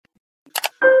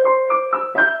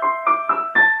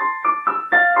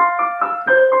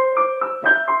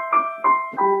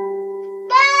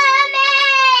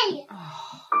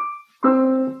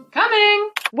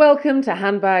Welcome to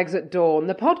Handbags at Dawn,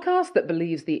 the podcast that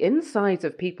believes the insides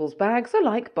of people's bags are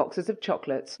like boxes of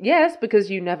chocolates. Yes, because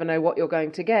you never know what you're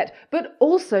going to get, but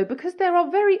also because there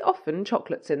are very often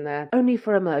chocolates in there. Only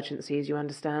for emergencies, you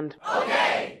understand.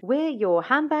 Okay! We're your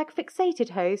handbag-fixated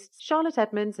hosts, Charlotte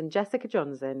Edmonds and Jessica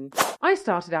Johnson. I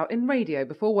started out in radio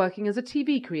before working as a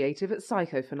TV creative at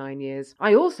Psycho for 9 years.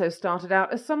 I also started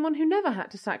out as someone who never had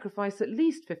to sacrifice at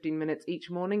least 15 minutes each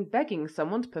morning begging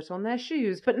someone to put on their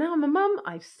shoes. But now I'm a mum,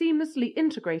 I've seamlessly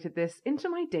integrated this into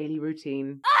my daily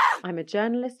routine. I'm a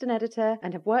journalist and editor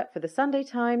and have worked for the Sunday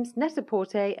Times,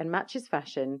 Net-a-Porter and Matches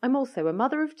Fashion. I'm also a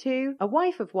mother of two, a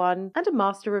wife of one and a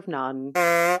master of none.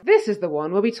 This is the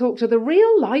one where we talk to the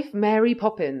real-life Mary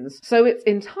Poppins, so it's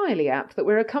entirely apt that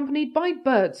we're accompanied by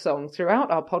birdsong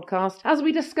throughout our podcast as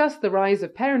we discuss the rise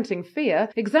of parenting fear,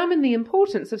 examine the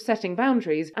importance of setting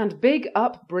boundaries, and big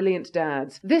up brilliant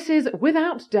dads. This is,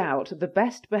 without doubt, the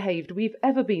best behaved we've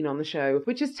ever been on the show,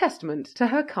 which is testament to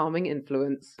her calming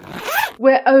influence.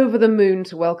 We're over the moon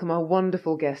to welcome our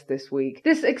wonderful guest this week.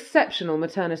 This exceptional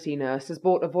maternity nurse has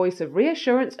brought a voice of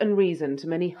reassurance and reason to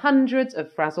many hundreds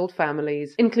of frazzled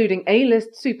families, including A-list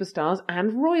superstars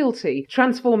and royalty,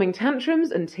 transforming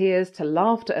tantrums and tears to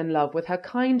laughter and love with her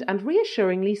kind and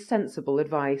reassuringly sensible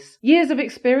advice. Years of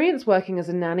experience working as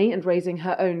a nanny and raising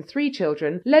her own 3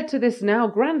 children led to this now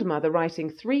grandmother writing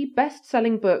 3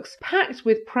 best-selling books packed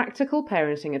with practical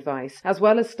parenting advice, as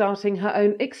well as starting her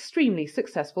own extremely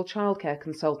successful childcare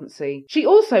consultancy. She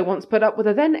also once put up with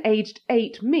a then aged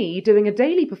 8 me doing a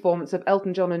daily performance of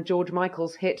Elton John and George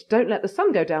Michael's hit Don't Let the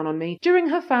Sun Go Down on Me during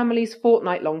her family's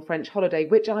fortnight-long French holiday,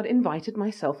 which I'd invited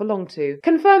myself along to,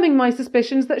 confirming my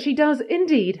suspicions that she does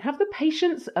indeed have the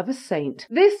patience of a saint.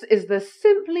 This is the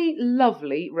simply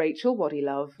lovely Rachel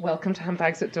Waddy-Love. Welcome to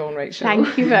Handbags at Dawn, Rachel.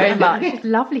 Thank you very much.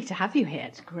 Lovely to have you here.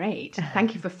 It's great.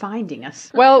 Thank you for finding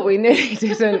us. Well, we nearly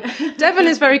didn't. Devon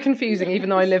is very confusing, even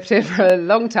though I lived here for a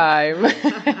long time.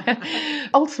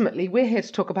 Ultimately, we're here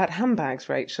to talk about handbags,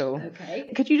 Rachel.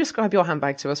 Okay. Could you describe your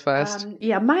handbag to us first?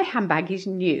 Yeah, my handbag is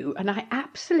new and I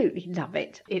absolutely love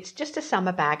it. It's just a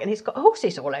summer bag and it's got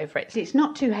horses all over it. It's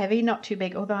not too heavy, not too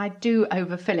big, although I do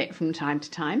overfill it from time to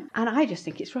time. And I just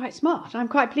think it's right smart. I'm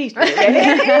quite pleased with it.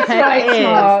 It's right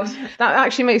smart. That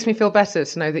actually makes me feel better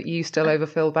to know that you still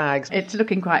overfill bags. It's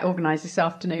looking quite organised this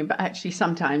afternoon, but actually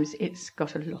sometimes it's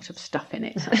got a lot of stuff in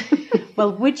it.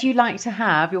 Well, would you like to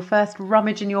have your first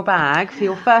rummage in your bag for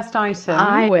your first item?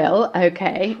 I will.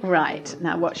 Okay, right.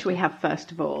 Now, what shall we have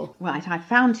first of all? Right, I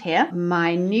found here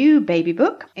my new baby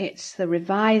book. It's the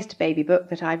revised baby book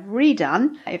that I've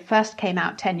redone. It first came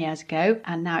out 10 years ago,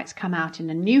 and now it's come out in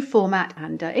a new format,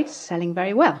 and it's selling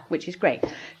very well, which is great.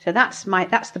 So that's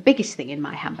the biggest thing in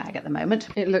my handbag at the moment.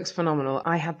 It looks phenomenal.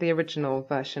 I had the original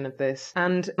version of this,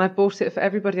 and I bought it for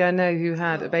everybody I know who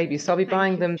had a baby, so I'll be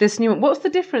buying them this new one. What's the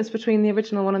difference between the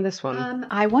original one and this one?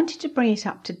 I wanted to bring it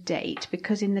up to date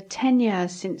because in the 10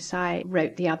 years since I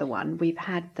wrote the other one, we've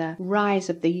had the rise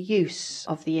of the use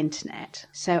of the internet.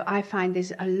 So I find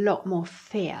there's a lot more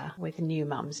fear with new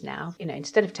mums now. You know,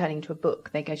 instead of turning to a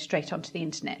book, they go straight onto the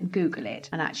internet and Google it.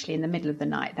 And actually in the middle of the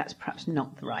night, that's perhaps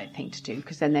not the right thing to do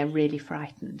because then they're really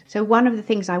frightened. So one of the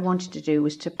things I wanted to do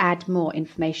was to add more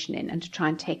information in and to try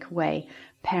and take away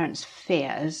parents'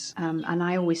 fears, and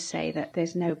I always say that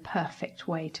there's no perfect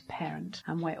way to parent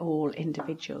and we're all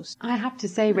individuals. I have to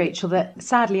say, Rachel, that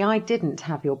sadly I didn't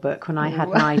have your book when I had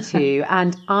my 2,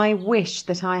 and I wish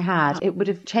that I had. It would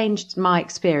have changed my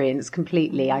experience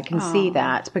completely. I can see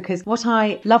that, because what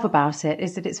I love about it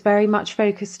is that it's very much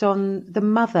focused on the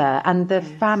mother and the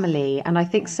family, and I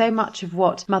think so much of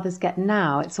what mothers get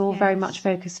now, it's all very much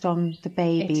focused on the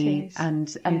baby,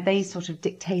 and they sort of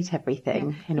dictate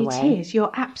everything in a way. It is.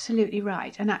 You're absolutely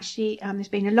right. And actually, there's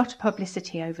been a lot of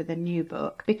publicity over the new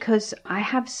book because I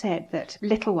have said that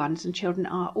little ones and children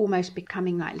are almost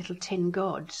becoming like little tin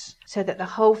gods, so that the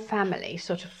whole family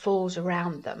sort of falls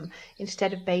around them.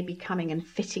 Instead of baby coming and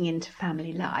fitting into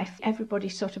family life, everybody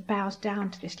sort of bows down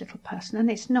to this little person,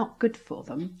 and it's not good for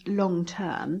them long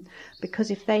term, because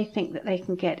if they think that they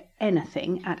can get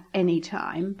anything at any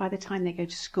time, by the time they go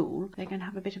to school, they're going to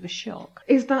have a bit of a shock.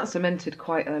 Is that cemented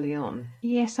quite early on?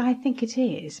 Yes, I think it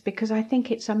is, because I think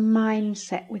it's a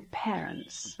mindset with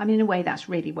parents. I mean, in a way, that's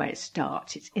really where it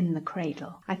starts. It's in the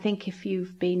cradle. I think if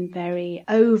you've been very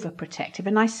overprotective,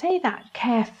 and I say that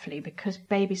carefully because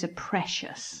babies are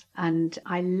precious, and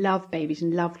I love babies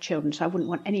and love children, so I wouldn't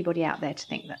want anybody out there to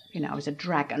think that, you know, I was a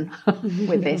dragon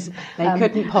with this. They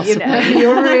couldn't possibly.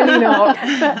 You're really not.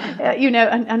 But,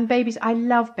 and babies, I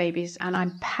love babies, and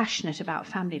I'm passionate about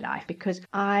family life because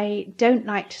I don't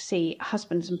like to see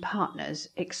husbands and partners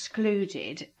exclude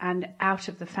secluded and out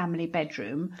of the family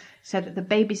bedroom, so that the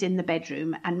baby's in the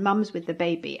bedroom and mum's with the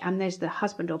baby and there's the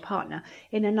husband or partner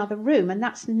in another room, and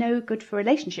that's no good for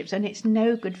relationships and it's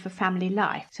no good for family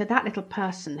life. So that little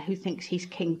person who thinks he's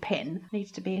kingpin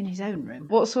needs to be in his own room.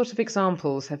 What sort of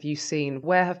examples have you seen?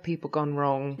 Where have people gone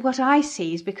wrong? What I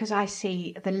see is, because I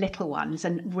see the little ones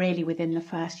and really within the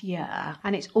first year,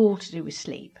 and it's all to do with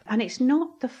sleep. And it's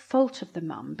not the fault of the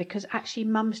mum, because actually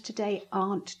mums today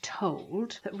aren't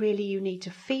told that really you need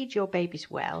to feed your babies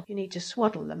well, you need to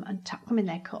swaddle them and tuck them in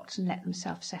their cots and let them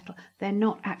self-settle. They're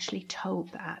not actually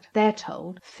told that. They're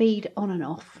told feed on and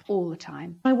off all the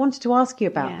time. I wanted to ask you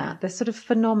about that, the sort of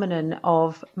phenomenon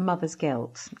of mother's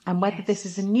guilt, and whether this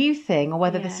is a new thing or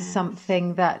whether this is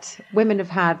something that women have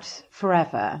had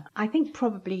forever. I think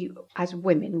probably as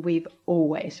women we've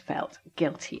always felt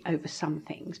guilty over some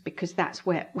things, because that's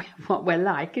what we're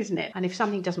like, isn't it? And if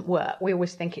something doesn't work, we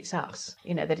always think it's us,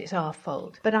 that it's our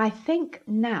fault. But I think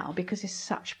now, because there's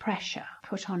such pressure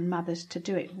put on mothers to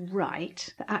do it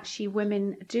right, that actually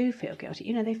women do feel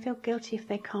guilty. They feel guilty if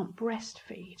they can't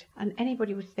breastfeed. And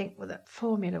anybody would think, well, that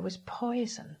formula was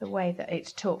poison, the way that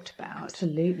it's talked about.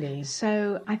 Absolutely.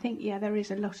 So I think, there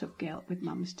is a lot of guilt with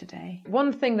mums today.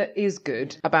 One thing that is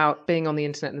good about being on the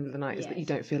internet in the middle of the night is that you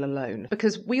don't feel alone.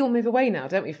 Because we all move away now,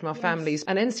 don't we, from our families?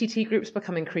 And NCT groups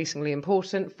become increasingly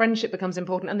important, friendship becomes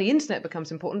important, and the internet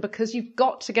becomes important, because you've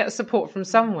got to get support from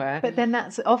somewhere. But then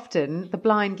that's often the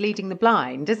blind leading the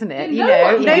blind, isn't it?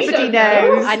 Nobody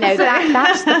knows. I know,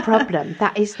 that's the problem.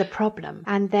 That is the problem.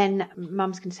 And then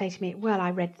mums can say to me, well,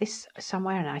 I read this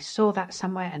somewhere and I saw that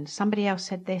somewhere and somebody else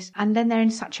said this. And then they're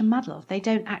in such a muddle. They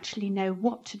don't actually know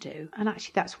what to do. And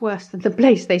actually that's worse than the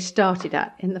place they started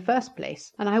at in the first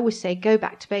place. And I always say, go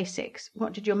back to basics.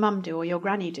 What did your mum do or your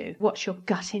granny do? What's your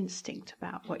gut instinct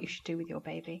about what you should do with your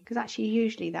baby? Because actually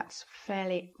usually that's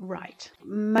fairly right.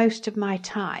 Most of my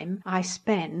time I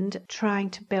spend trying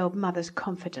to build mothers'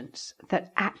 confidence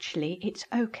that actually it's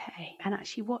okay. And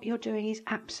actually what you're doing is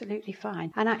absolutely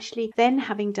fine. And actually then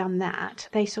having done that,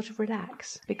 they sort of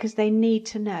relax, because they need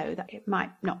to know that it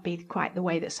might not be quite the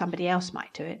way that somebody else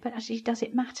might do it, but actually does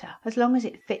it matter? As long as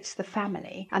it fits the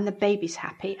family and the baby's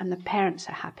happy and the parents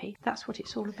are happy, that's what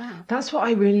it's all about. That's what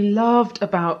I really loved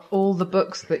about all the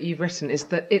books that you've written, is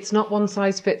that it's not one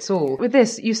size fits all. With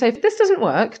this, you say, if this doesn't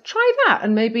work, try that.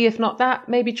 And maybe if not that,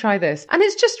 maybe try this. And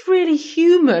it's just really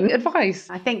human advice.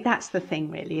 I think that's the thing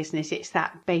really, isn't it? It's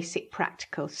that basic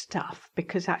practical stuff,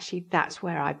 because actually that's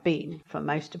where I've been for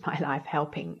most of my life,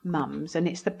 helping mums. And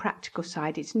it's the practical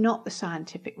side. It's not the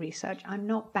scientific research. I'm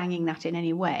not banging that in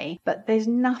any way, but there's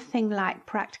nothing like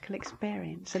practical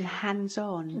experience and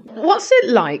hands-on. What's it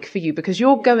like for you? Because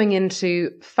you're going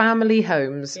into family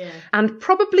homes and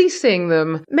probably seeing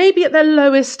them maybe at their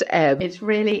lowest ebb. It's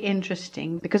really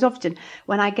interesting, because often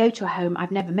when I go to a home,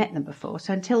 I've never met them before.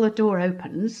 So until the door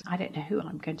opens, I don't know who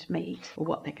I'm going to meet or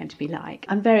what they're going to be like.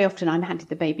 And very often I'm handed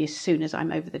the baby as soon as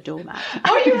I'm over the doormat.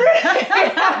 Oh, you really? There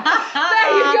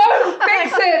you go.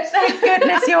 Fix it. Thank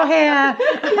goodness you're here.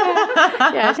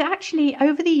 Yeah. So actually,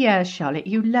 over the years, Charlotte,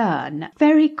 you learn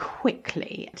very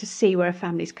quickly to see where a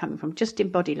family's coming from, just in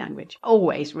body language.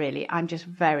 Always, really. I'm just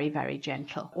very, very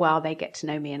gentle while they get to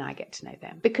know me and I get to know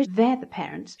them. Because they're the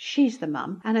parents, she's the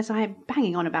mum. And as I'm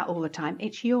banging on about all the time,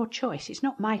 it's your choice. It's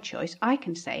not my choice. I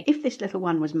can say, if this little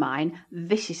one was mine,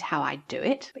 this is how I'd do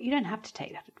it. But you don't have to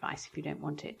take that advice if you don't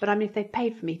want it. But I mean, if they've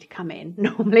paid for me to come in,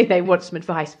 normally they want some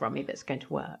advice from me that's going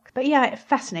to work. But yeah,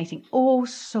 fascinating. All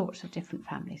sorts of different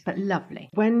families, but lovely.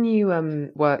 When you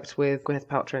worked with Gwyneth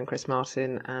Paltrow and Chris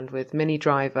Martin and with Minnie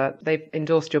Driver, they've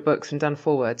endorsed your books and done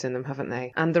forewords in them, haven't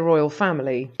they? And the royal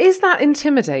family. Is that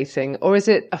intimidating, or is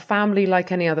it a family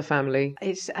like any other family?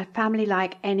 It's a family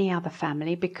like any other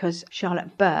family, because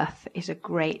Charlotte, birth is a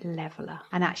great leveller.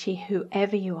 And actually,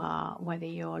 whoever you are, whether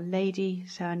you're Lady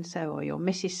so-and-so or you're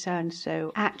Mrs.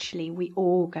 so-and-so, actually we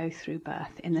all go through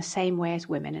birth in the same way as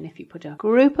women. And if you put a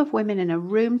group of women in a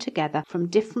room together from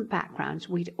different backgrounds,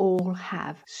 we'd all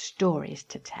have stories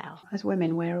to tell. As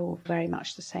women, we're all very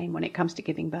much the same when it comes to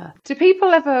giving birth. Do people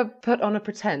ever put on a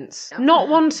pretense, not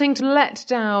wanting to let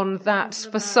down that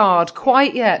facade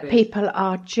quite yet? People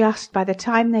are just, by the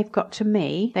time they've got to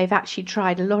me, they've actually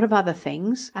tried a lot of other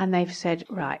things and they've said,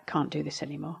 right, can't do this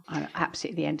anymore. I'm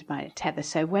absolutely at the end of my tether.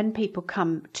 So when people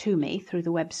come to me through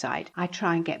the website, I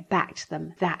try and get back to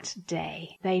them that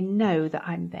day. They know that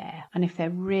I'm there. And if they're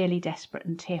really desperate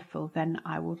and tearful, then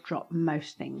I will drop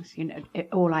most things,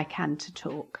 all I can to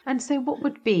talk. And so what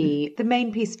would be the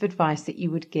main piece of advice that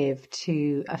you would give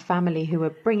to a family who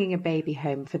are bringing a baby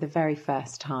home for the very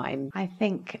first time? I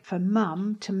think for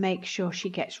mum to make sure she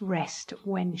gets rest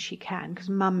when she can, because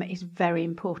mum is very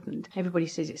important. Everybody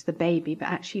says it's the baby, but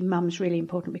actually mum's really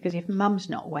important, because if mum's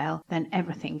not well, then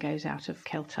everything goes out of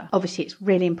kilter. Obviously, it's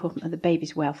really important that the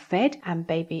baby's well fed and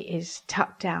baby is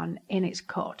tucked down in its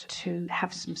cot to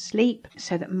have some sleep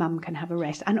so that mum can have a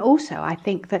rest. And also, I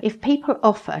think that if people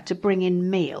offer to bring in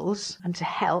meals and to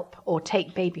help or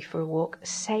take baby for a walk,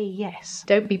 say yes.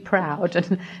 Don't be proud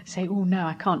and say, oh no,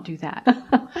 I can't do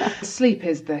that. Sleep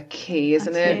is the key,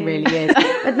 isn't it? It really is.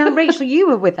 But now, Rachel, you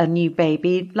were with a new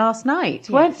baby last night,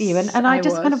 weren't you? And I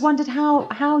just kind of wondered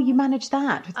how you managed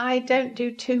that. I don't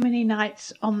do too many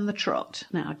nights on the trot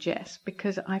now, Jess,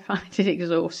 because I find it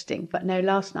exhausting. But no,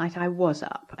 last night I was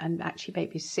up, and actually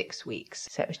baby's 6 weeks,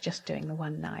 so it was just doing the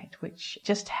one night, which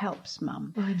just helps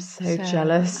mum. I'm so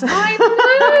jealous. I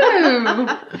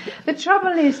know. The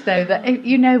trouble is, though, that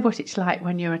you know what it's like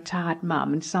when you're a tired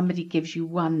mum and somebody gives you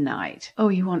one night. Oh,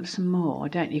 you want some more,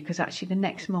 don't you? Because actually the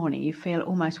next morning you feel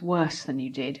almost worse than you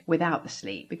did without the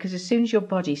sleep, because as soon as your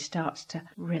body starts to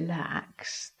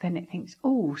relax, then it thinks,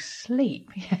 oh, sleep.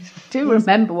 Yes, do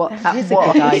remember what that was. A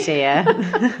good idea.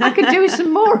 I could do with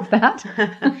some more of that.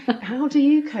 How do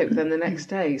you cope then the next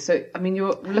day? So, I mean,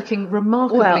 you're looking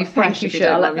remarkably fresh. Thank you,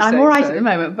 Charlotte. I'm all right at the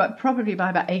moment, but probably by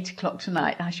about 8 o'clock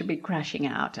tonight I should be crashing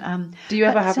out. Do you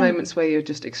ever have moments where you're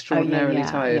just extraordinarily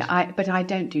tired? Yeah, but I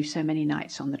don't do so many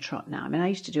nights on the trot now. I mean, I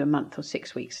used to do a month or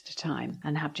 6 weeks at a time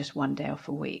and have just one day off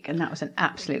a week, and that was an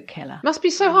absolute killer. Must be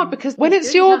so hard, because when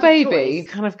it's your baby, you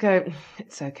kind of go,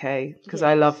 it's okay, because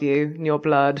I love you and your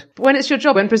blood. But when it's your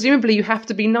job, and presumably you have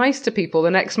to be nice to people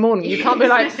the next morning, you can't be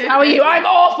like, how are you? I'm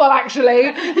awful, actually.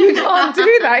 You can't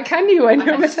do that, can you, when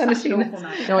you're maternity?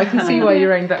 No, I can see why you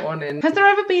reined that one in. Has there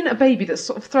ever been a baby that's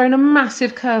sort of thrown a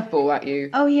massive curveball at you?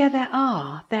 Oh yeah, there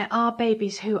are. There are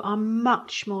babies who are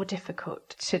much more difficult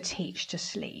to teach to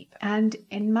sleep. And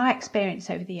in my experience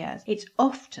over the years, it's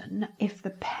often if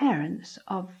the parents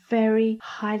are very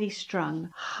highly strung,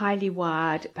 highly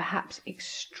wired, perhaps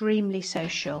extremely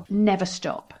social, never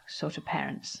stop sort of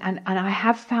parents. And I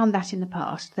have found that in the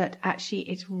past, that actually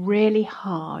it's really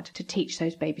hard to teach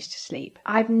those babies to sleep.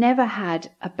 I've never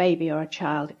had a baby or a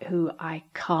child who I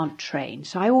can't train.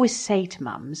 So I always say to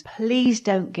mums, please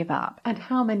don't give up. And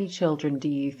how many children do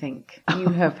you think you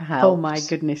have helped? Oh my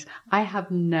goodness, I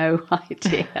have no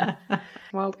idea.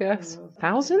 Wild guess.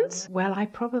 Thousands? Well, I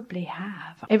probably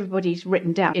have. Everybody's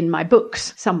written down in my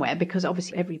books somewhere, because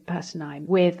obviously every person I'm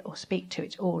with or speak to,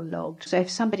 it's all logged. So if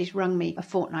somebody's rung me a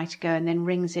fortnight ago and then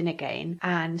rings in again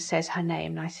and says her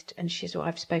name, and she says, oh,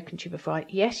 I've spoken to you before.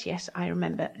 Yes, I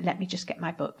remember. Let me just get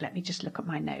my book. Let me just look at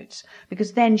my notes.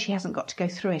 Because then she hasn't got to go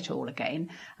through it all again.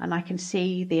 And I can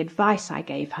see the advice I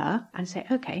gave her and say,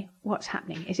 okay, what's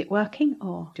happening? Is it working,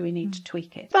 or do we need to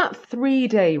tweak it? That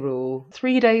 3-day rule,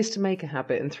 3 days to make a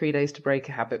habit and 3 days to break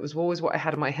a habit, was always what I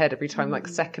had in my head every time, like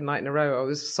second night in a row, I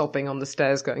was sobbing on the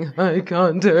stairs going, I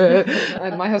can't do it.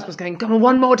 And my husband was going, come on,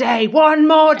 one more day.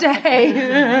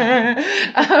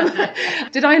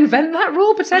 Did I invent that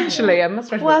rule? Potentially.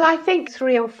 Well, I think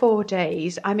 3 or 4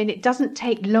 days. I mean, it doesn't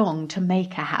take long to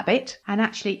make a habit. And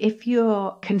actually, if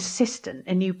you're consistent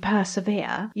and you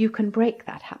persevere, you can break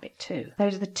that habit too.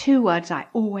 Those are the 2 words I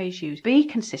always use. Be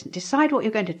consistent. Decide what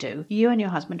you're going to do. You and your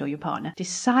husband or your partner.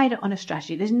 Decide on a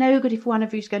strategy. There's no good if one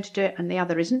of you's going to do it and the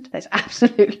other isn't. That's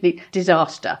absolutely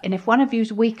disaster. And if one of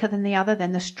you's weaker than the other,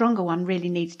 then the stronger one really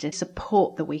needs to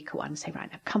support the weaker one and say, right,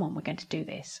 now, come on, we're going to do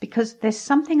this. Because there's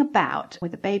something about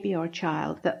with a baby or a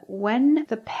child that when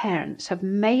the parents have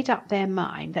made up their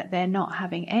mind that they're not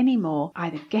having any more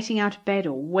either getting out of bed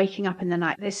or waking up in the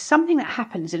night, there's something that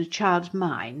happens in a child's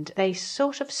mind. They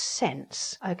sort of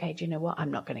sense, okay, do you know what?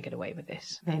 I'm not going to get away with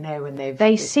this. They know when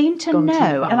they seem to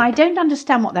know, and I don't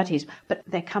understand what that is, but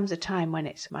there comes a time when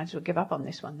it's, might as well give up on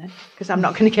this one then, because I'm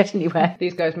not going to get anywhere.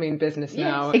 These guys mean business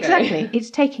now. Okay. Exactly. It's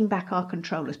taking back our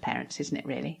control as parents, isn't it,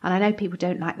 really? And I know people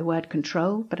don't like the word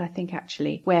control, but I think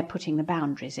actually we're putting the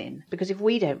boundaries in, because if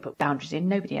we don't put boundaries in,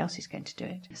 nobody else is going to do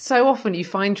it. So often you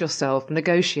find yourself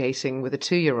negotiating with a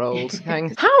 2-year-old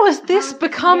going, how has this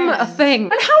become a thing?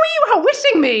 And how are you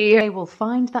outwitting me? They will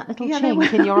find that little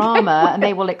chink in your armour and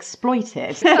they will exploit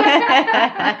it.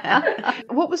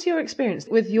 What was your experience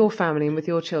with your family family and with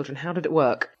your children, how did it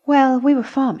work? Well, we were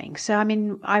farming, so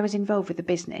I was involved with the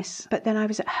business, but then I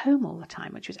was at home all the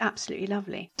time, which was absolutely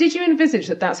lovely. Did you envisage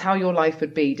that that's how your life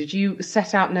would be? Did you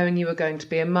set out knowing you were going to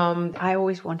be a mum? I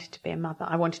always wanted to be a mother.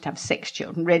 I wanted to have 6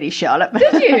 children, really, Charlotte.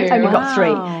 Did you? I only got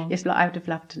Wow. 3. Yes, I would have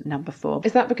loved number 4.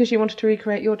 Is that because you wanted to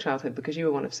recreate your childhood because you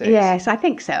were one of 6? Yes, I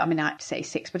think so. I'd say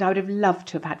 6, but I would have loved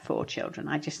to have had 4 children.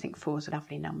 I just think 4 is a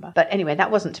lovely number. But anyway,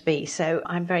 that wasn't to be. So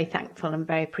I'm very thankful and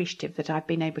very appreciative that I've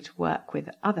been able to work with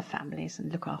other families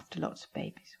and look after lots of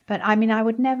babies. But I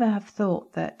would never have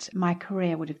thought that my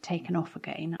career would have taken off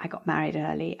again. I got married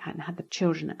early and had the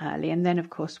children early. And then, of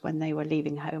course, when they were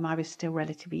leaving home, I was still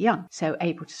relatively young, so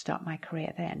able to start my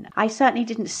career then. I certainly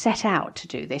didn't set out to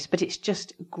do this, but it's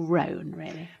just grown,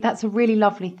 really. That's a really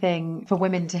lovely thing for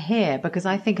women to hear, because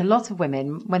I think a lot of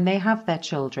women, when they have their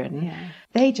children,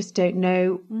 they just don't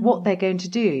know what they're going to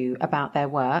do about their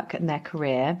work and their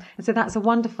career. And so that's a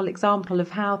wonderful example of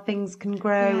how things can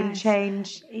grow and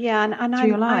change through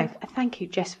your life. Thank you,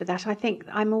 Jess, for that. I think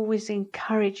I'm always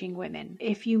encouraging women.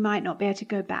 If you might not be able to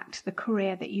go back to the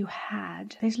career that you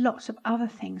had, there's lots of other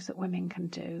things that women can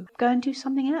do. Go and do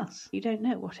something else. You don't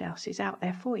know what else is out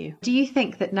there for you. Do you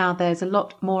think that now there's a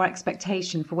lot more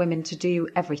expectation for women to do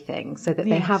everything, so that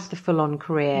they have the full-on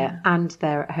career and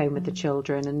they're at home with the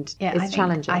children, and it's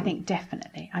challenging? I think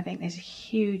definitely. I think there's a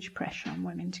huge pressure on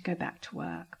women to go back to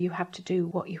work. You have to do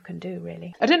what you can do,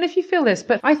 really. I don't know if you feel this,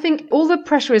 but I think all the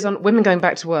pressure is on women going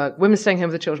back to work, women staying home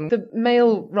with the children. The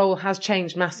male role has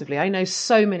changed massively. I know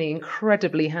so many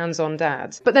incredibly hands-on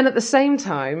dads. But then at the same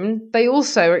time, they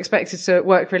also are expected to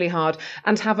work really hard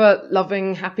and have a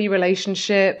loving, happy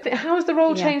relationship. How has the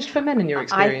role changed for men in your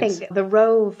experience? I think the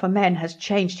role for men has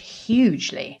changed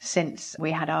hugely since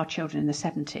we had our children in the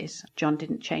 70s. John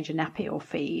didn't change a nappy or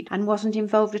feed and wasn't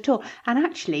involved at all. And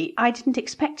actually, I didn't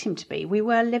expect him to be. We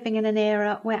were living in an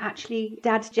era where actually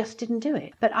dads just didn't do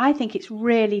it. But I think it's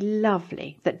really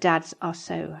lovely that dads are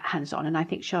so hands-on. And I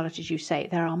think, Charlotte, as you say,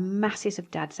 there are masses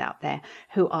of dads out there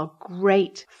who are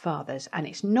great fathers. And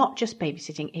it's not just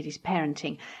babysitting, it is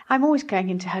parenting. I'm always going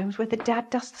into homes where the dad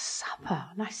does the supper.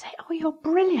 And I say, oh, you're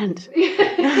brilliant. He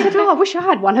said, oh, I wish I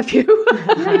had one of you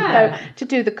to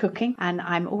do the cooking. And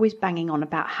I'm always banging on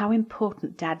about how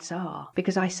important dads are.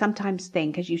 Because I sometimes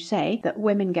think, as you say, that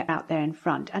women get out there in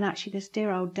front. And actually, there's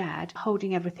dear old dad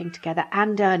holding everything together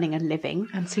and earning a living.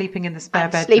 And sleeping in the spare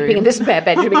bedroom. Sleeping in the spare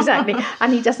bedroom, exactly.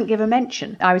 And he doesn't give a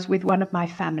mention. I was with one of my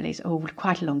families,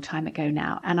 quite a long time ago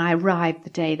now, and I arrived the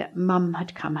day that mum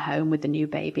had come home with the new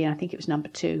baby, and I think it was number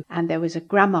 2, and there was a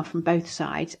grandma from both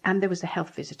sides, and there was a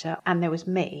health visitor, and there was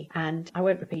me, and I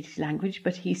won't repeat his language,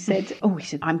 but he said,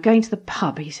 I'm going to the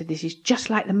pub. He said, this is just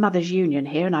like the Mothers' Union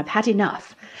here, and I've had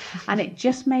enough. And it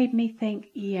just made me think,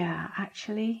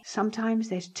 actually, sometimes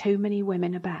there's too many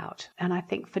women about, and I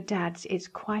think for dads, it's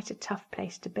quite a tough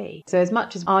place to be. So as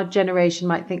much as our generation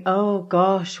might think, oh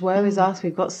gosh, woe is us,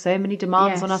 we've got so many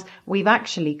demands on us, we've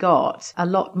actually got a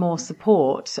lot more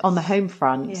support on the home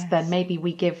front than maybe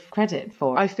we give credit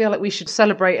for. I feel like we should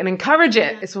celebrate and encourage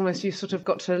it. It's almost you've sort of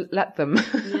got to let them.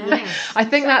 I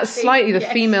think that's slightly the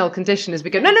female condition is we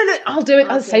go, no, I'll do it.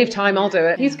 I'll save time. I'll do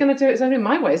it. He's going to do it his own way.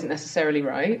 My way isn't necessarily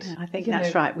right. I think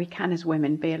that's right. We can, as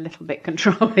women, be a little bit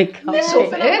controlling. Little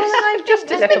bit.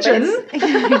 Just a little bit.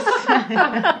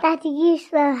 Daddy, you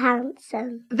smell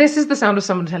handsome. This is the sound of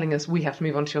someone telling us we have to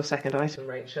move on to your second item,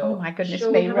 Rachel. Oh my goodness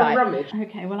Shall me, we have right. a rummage?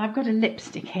 Okay, well, I've got a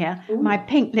lipstick here. Ooh. My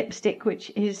pink lipstick,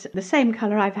 which is the same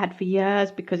colour I've had for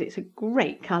years because it's a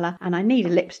great colour, and I need a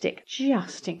lipstick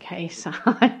just in case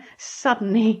I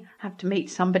suddenly have to meet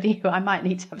somebody who I might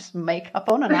need to have some makeup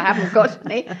on and I haven't got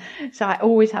any. So I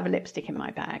always have a lipstick in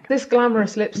my bag. This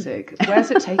glamorous lipstick,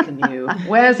 where's it taken you?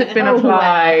 Where's it been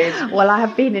applied? Well, I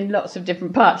have been in lots of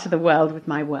different parts of the world with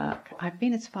my work. I've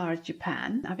been as far as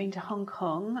Japan. I've been to Hong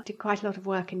Kong. Did quite a lot of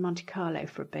work in Monte Carlo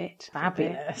for a bit.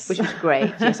 Fabulous. Which was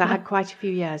great. Yes, I had quite a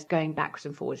few years going backwards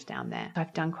and forwards down there.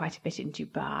 I've done quite a bit in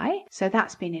Dubai. So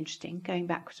that's been interesting, going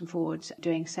backwards and forwards,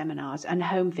 doing seminars and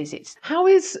home visits. How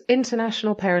is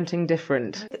international parenting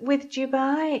different? With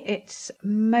Dubai, it's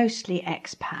mostly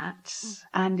expats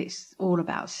and it's all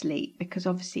about sleep because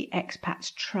obviously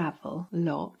expats travel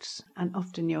lots and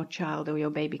often your child or your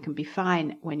baby can be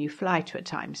fine when you fly to a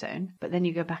time zone, but then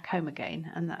you go back home again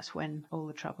and that's when all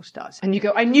the trouble starts. And you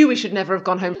go, I knew we should never have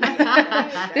gone home.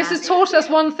 This has taught us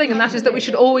one thing, and that is that we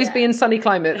should always be in sunny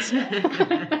climates.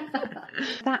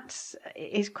 That's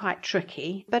is quite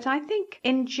tricky. But I think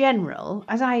in general,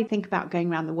 as I think about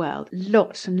going around the world,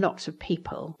 lots and lots of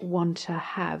people want to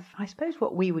have, I suppose,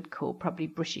 what we would call probably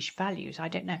British values. I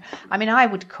don't know. I mean, I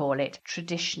would call it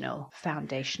traditional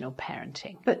foundational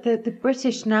parenting. But the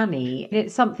British nanny,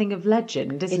 it's something of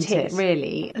legend, isn't it?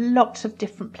 Really? Lots of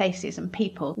different places and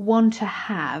people want to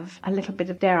have a little bit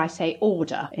of, dare I say,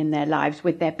 order in their lives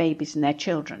with their babies and their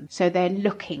children. So they're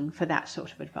looking for that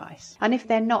sort of advice. And if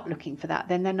they're not looking for that,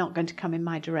 then they're not going to come in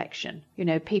my direction. You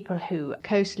know, people who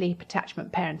co-sleep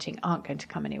attachment parenting aren't going to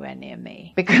come anywhere near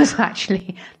me, because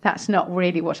actually that's not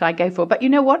really what I go for. But you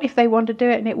know what? If they want to do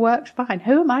it and it works, fine.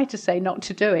 Who am I to say not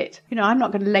to do it? You know, I'm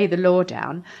not going to lay the law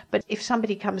down. But if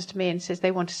somebody comes to me and says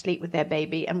they want to sleep with their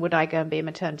baby, and would I go and be a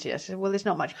maternity? I said, well, there's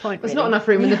not much point. There's really. not enough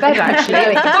room in the bed, actually. No,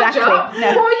 exactly. No.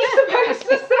 What are you supposed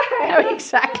to say? No,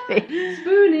 exactly.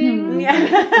 Spooning.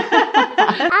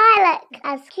 I look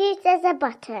as cute as a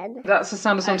button. That's the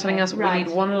sound of someone telling us we need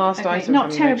one last item. Not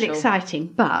from you, terribly Rachel. exciting,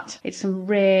 but it's some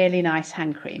really nice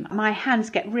hand cream. My hands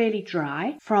get really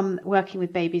dry from working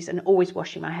with babies and always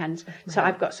washing my hands. So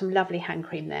I've got some lovely hand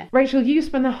cream there. Rachel, you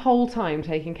spend the whole time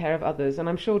taking care of others, and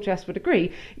I'm sure Jess would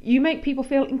agree. You make people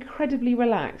feel incredibly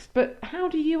relaxed. But how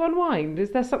do you unwind?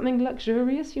 Is there something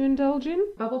luxurious you indulge in?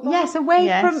 Bubble bath? Yes, away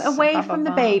Yes, from the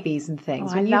bath. babies and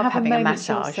things. Oh, when I you love have having a moment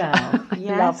massage. yourself. I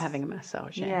Yes. love having a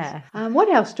massage. Yes. Yeah. What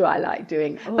else do I like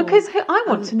doing? Oh. Because I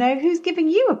want to know who's giving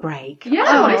you a break. Yeah,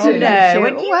 I want I to do. know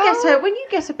when Well- you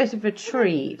get a bit of a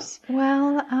treat.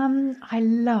 Well, I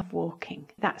love walking.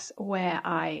 That's where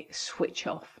I switch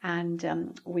off.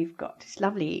 And we've got this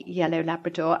lovely yellow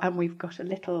Labrador, and we've got a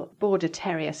little border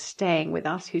terrier staying with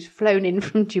us who's flown in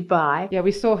from Dubai. Yeah,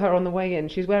 we saw her on the way in.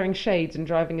 She's wearing shades and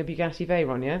driving a Bugatti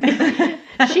Veyron, yeah?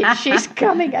 She's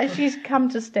coming, and she's come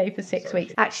to stay for 6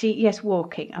 weeks. Actually, yes,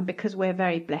 walking. And because we're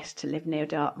very blessed to live near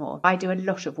Dartmoor, I do a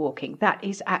lot of walking. That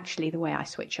is actually the way I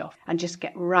switch off and just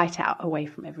get right out away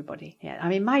from everybody. Yeah, I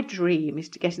mean, my dream is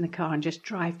to get in the car and just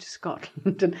drive to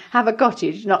Scotland and have a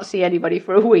cottage, not see anybody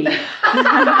for a week.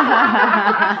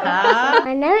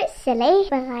 I know it's silly,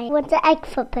 but I want an egg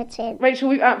for pudding. Rachel,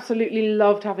 we've absolutely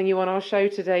loved having you on our show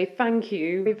today. Thank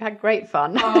you. We've had great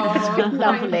fun. It's been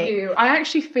lovely. Thank you. I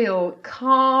actually feel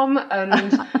calm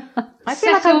and I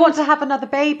feel like I want to have another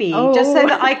baby just so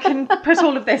that I can put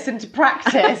all of this into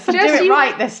practice and do it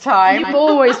right this time. You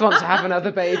always want to have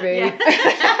another baby.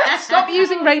 Stop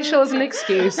using Rachel as an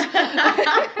excuse. An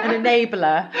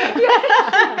enabler.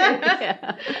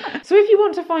 So if you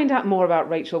want to find out more about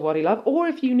Rachel Bodylove, or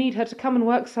if you need her to come and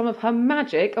work some of her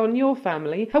magic on your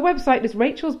family, her website is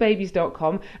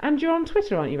rachelsbabies.com, and you're on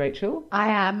Twitter, aren't you, Rachel? I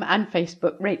am, and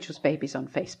Facebook. Rachel's Babies on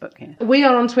Facebook. Yeah. We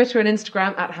are on Twitter and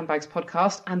Instagram at Handbags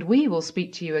Podcast, and we will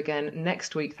speak to you again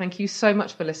next week. Thank you so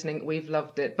much for listening. We've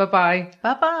loved it. Bye-bye.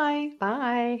 Bye-bye.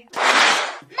 Bye.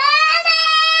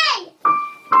 Mommy!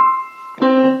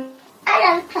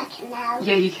 I love cooking now.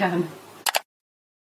 Yeah, you can.